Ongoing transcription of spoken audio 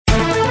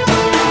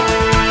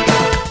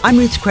I'm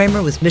Ruth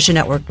Kramer with Mission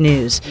Network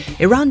News.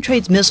 Iran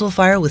trades missile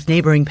fire with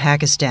neighboring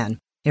Pakistan.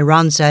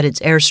 Iran said its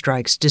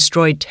airstrikes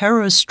destroyed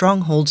terrorist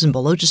strongholds in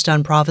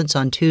Balochistan province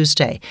on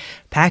Tuesday.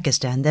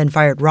 Pakistan then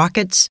fired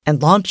rockets and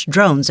launched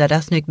drones at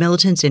ethnic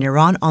militants in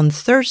Iran on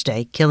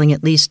Thursday, killing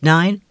at least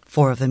 9,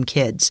 4 of them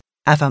kids.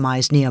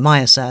 FMI's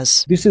Nehemiah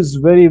says, This is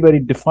very, very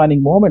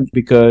defining moment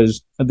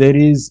because there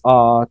is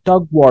a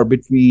tug war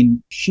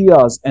between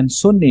Shias and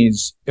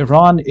Sunnis.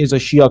 Iran is a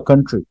Shia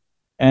country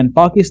and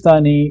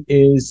Pakistani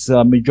is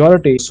a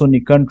majority Sunni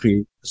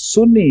country.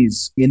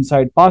 Sunnis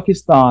inside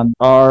Pakistan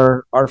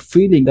are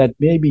feeling that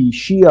maybe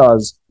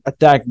Shias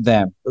attacked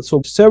them.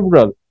 So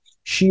several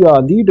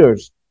Shia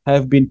leaders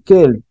have been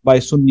killed by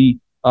Sunni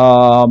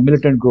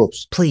militant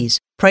groups. Please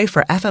pray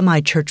for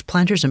FMI church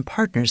planters and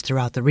partners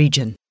throughout the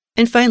region.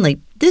 And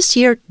finally, this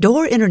year,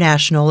 Door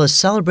International is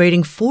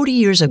celebrating 40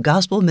 years of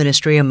gospel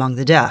ministry among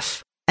the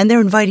deaf, and they're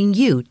inviting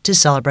you to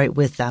celebrate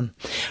with them.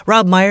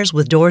 Rob Myers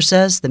with Door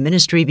says the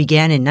ministry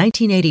began in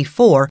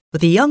 1984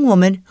 with a young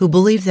woman who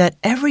believed that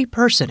every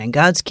person in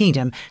God's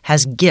kingdom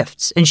has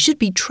gifts and should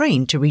be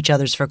trained to reach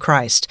others for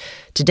Christ.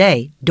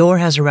 Today, Door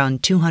has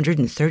around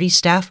 230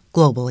 staff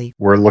globally.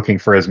 We're looking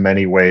for as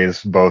many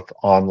ways, both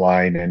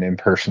online and in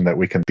person, that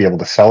we can be able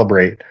to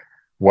celebrate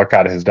what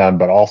God has done,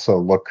 but also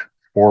look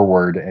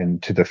forward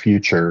and to the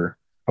future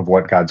of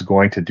what God's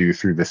going to do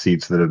through the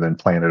seeds that have been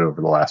planted over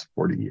the last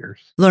 40 years.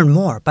 Learn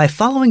more by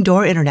following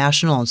Door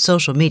International on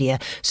social media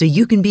so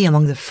you can be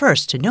among the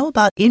first to know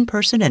about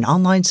in-person and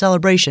online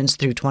celebrations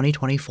through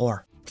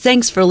 2024.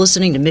 Thanks for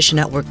listening to Mission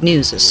Network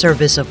News, a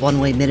service of One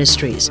Way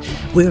Ministries.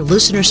 We're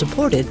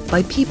listener-supported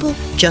by people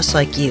just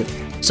like you.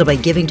 So by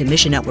giving to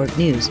Mission Network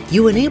News,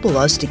 you enable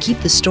us to keep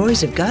the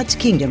stories of God's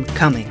kingdom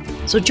coming.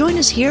 So join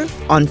us here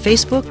on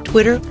Facebook,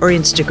 Twitter, or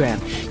Instagram.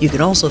 You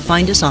can also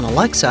find us on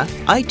Alexa,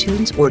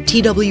 iTunes, or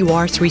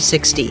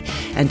TWR360.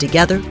 And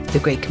together, the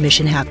Great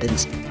Commission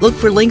happens. Look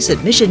for links at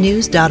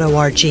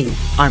missionnews.org.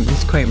 I'm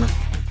Ruth Kramer.